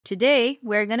Today,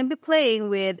 we're going to be playing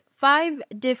with 5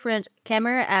 different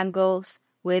camera angles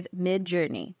with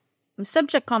Midjourney.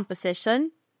 Subject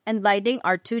composition and lighting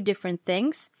are 2 different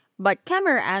things, but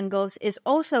camera angles is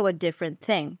also a different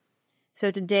thing.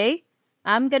 So today,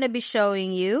 I'm going to be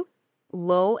showing you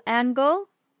low angle,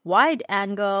 wide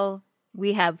angle,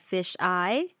 we have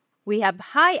fisheye, we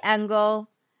have high angle,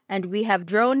 and we have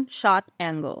drone shot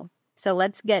angle. So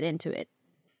let's get into it.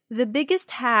 The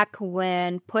biggest hack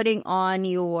when putting on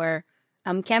your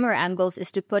camera angles is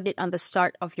to put it on the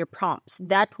start of your prompts.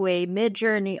 That way,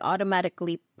 Midjourney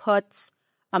automatically puts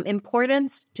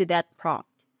importance to that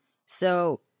prompt.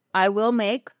 So I will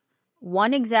make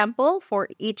one example for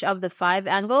each of the 5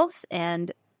 angles,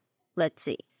 and let's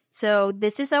see. So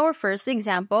this is our first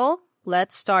example.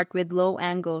 Let's start with low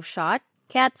angle shot.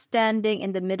 Cat standing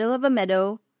in the middle of a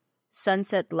meadow,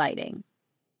 sunset lighting.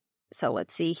 So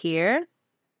let's see here.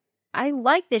 I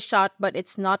like this shot, but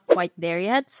it's not quite there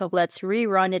yet. So let's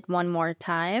rerun it one more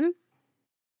time.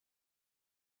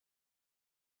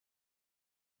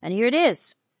 And here it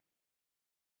is.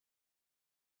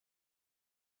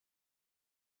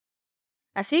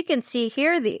 As you can see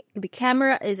here, the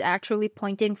camera is actually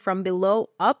pointing from below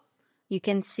up. You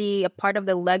can see a part of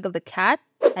the leg of the cat,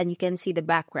 and you can see the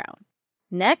background.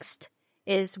 Next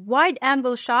is wide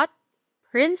angle shot.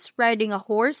 Prince riding a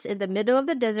horse in the middle of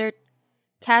the desert.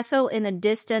 Castle in a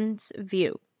distance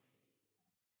view.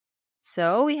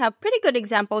 So we have pretty good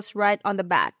examples right on the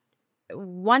bat.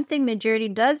 One thing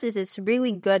Midjourney does is it's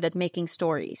really good at making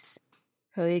stories.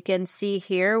 So you can see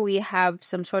here we have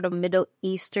some sort of Middle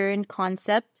Eastern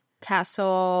concept.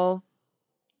 Castle,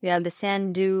 we have the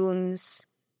sand dunes,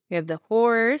 we have the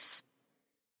horse.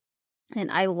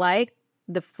 And I like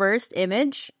the first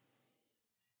image.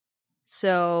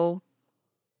 So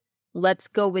let's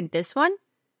go with this one.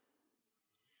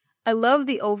 I love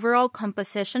the overall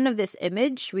composition of this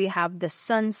image. We have the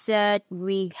sunset.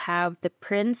 We have the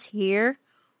prince here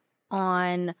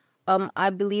on, I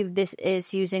believe this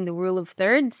is using the rule of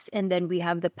thirds. And then we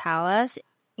have the palace.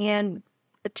 And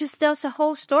it just tells a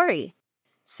whole story.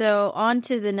 So on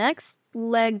to the next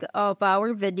leg of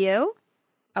our video.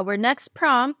 Our next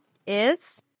prompt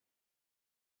is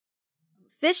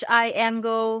fisheye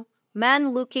angle,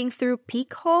 man looking through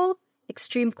peephole.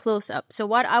 Extreme close-up. So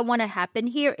what I want to happen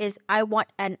here is I want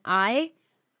an eye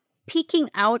peeking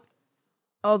out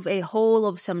of a hole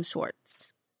of some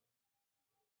sorts.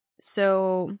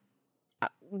 So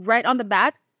right on the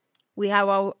back, we have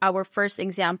our first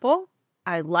example.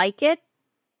 I like it.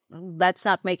 Let's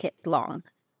not make it long.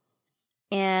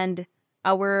 And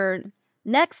our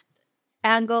next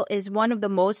angle is one of the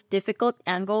most difficult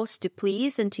angles to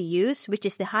please and to use, which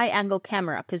is the high angle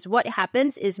camera. Because what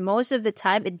happens is most of the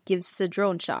time it gives us a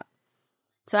drone shot.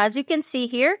 So as you can see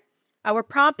here, our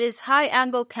prompt is high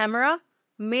angle camera,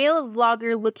 male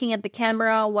vlogger looking at the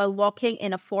camera while walking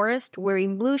in a forest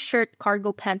wearing blue shirt,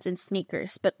 cargo pants, and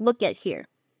sneakers. But look at here.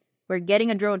 We're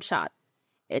getting a drone shot.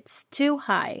 It's too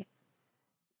high.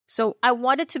 So I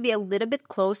want it to be a little bit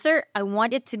closer. I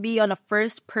want it to be on a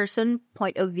first person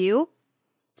point of view.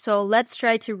 So let's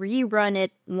try to rerun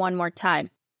it one more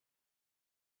time.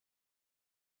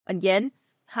 Again,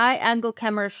 high angle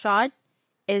camera shot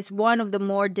is one of the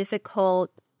more difficult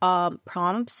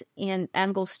prompts and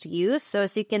angles to use. So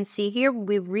as you can see here,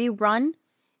 we've rerun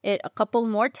it a couple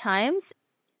more times.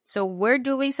 So we're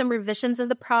doing some revisions of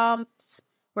the prompts.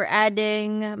 We're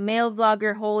adding male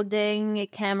vlogger holding a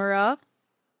camera,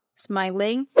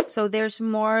 smiling. So there's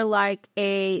more like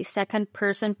a second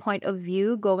person point of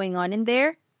view going on in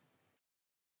there.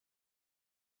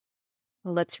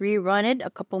 Let's rerun it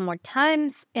a couple more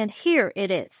times. And here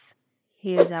it is.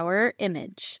 Here's our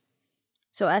image.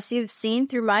 So as you've seen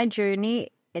through my journey,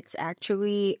 it's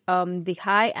actually the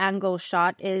high angle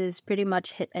shot is pretty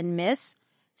much hit and miss.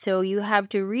 So you have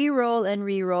to re-roll and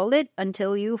re-roll it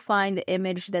until you find the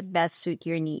image that best suits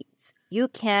your needs. You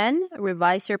can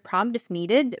revise your prompt if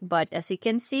needed, but as you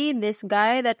can see, this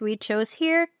guy that we chose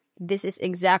here, this is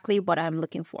exactly what I'm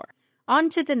looking for. On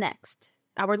to the next.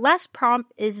 Our last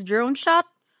prompt is drone shot,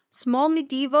 small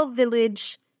medieval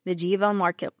village, medieval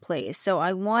marketplace. So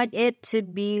I want it to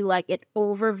be like an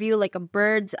overview, like a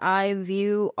bird's eye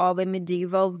view of a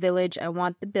medieval village. I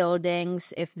want the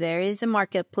buildings. If there is a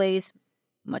marketplace,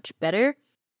 much better.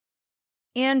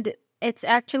 And it's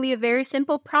actually a very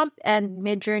simple prompt, and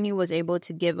Midjourney was able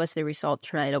to give us the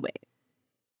results right away.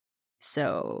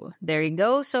 So there you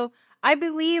go. So I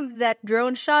believe that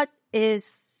drone shot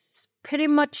is pretty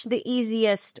much the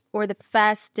easiest or the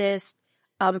fastest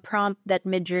prompt that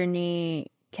Midjourney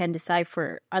can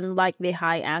decipher, unlike the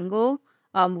high angle,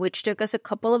 which took us a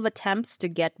couple of attempts to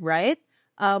get right.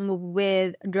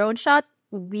 With drone shot,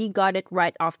 we got it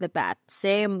right off the bat.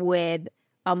 Same with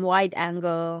wide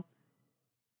angle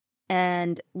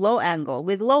and low angle.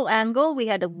 With low angle, we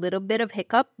had a little bit of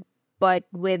hiccup, but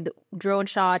with drone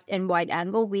shot and wide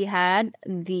angle, we had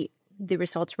the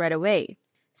results right away.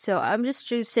 So I'm just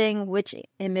choosing which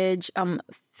image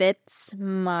fits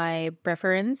my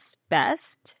preference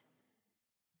best.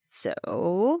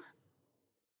 So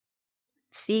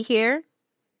see here,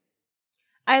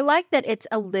 I like that it's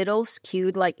a little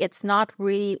skewed. Like it's not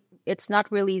really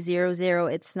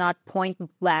 0-0. It's not point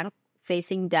blank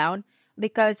facing down,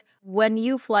 because when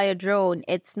you fly a drone,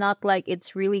 it's not like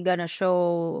it's really gonna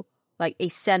show like a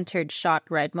centered shot,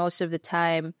 right? Most of the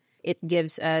time, it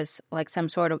gives us like some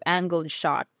sort of angled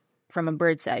shot from a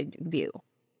bird's eye view.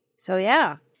 So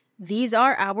yeah, these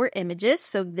are our images.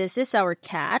 So this is our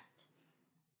cat,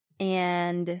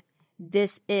 and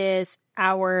this is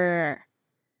our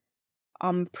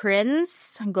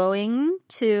prince going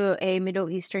to a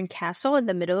Middle Eastern castle in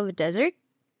the middle of a desert.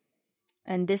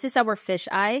 And this is our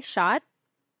fisheye shot.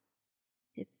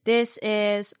 This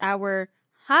is our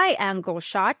high angle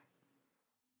shot.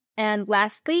 And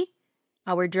lastly,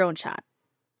 our drone shot.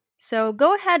 So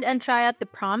go ahead and try out the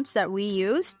prompts that we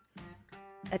used.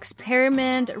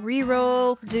 Experiment,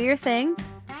 reroll, do your thing,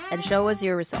 and show us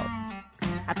your results.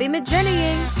 Happy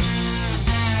Midjourneying!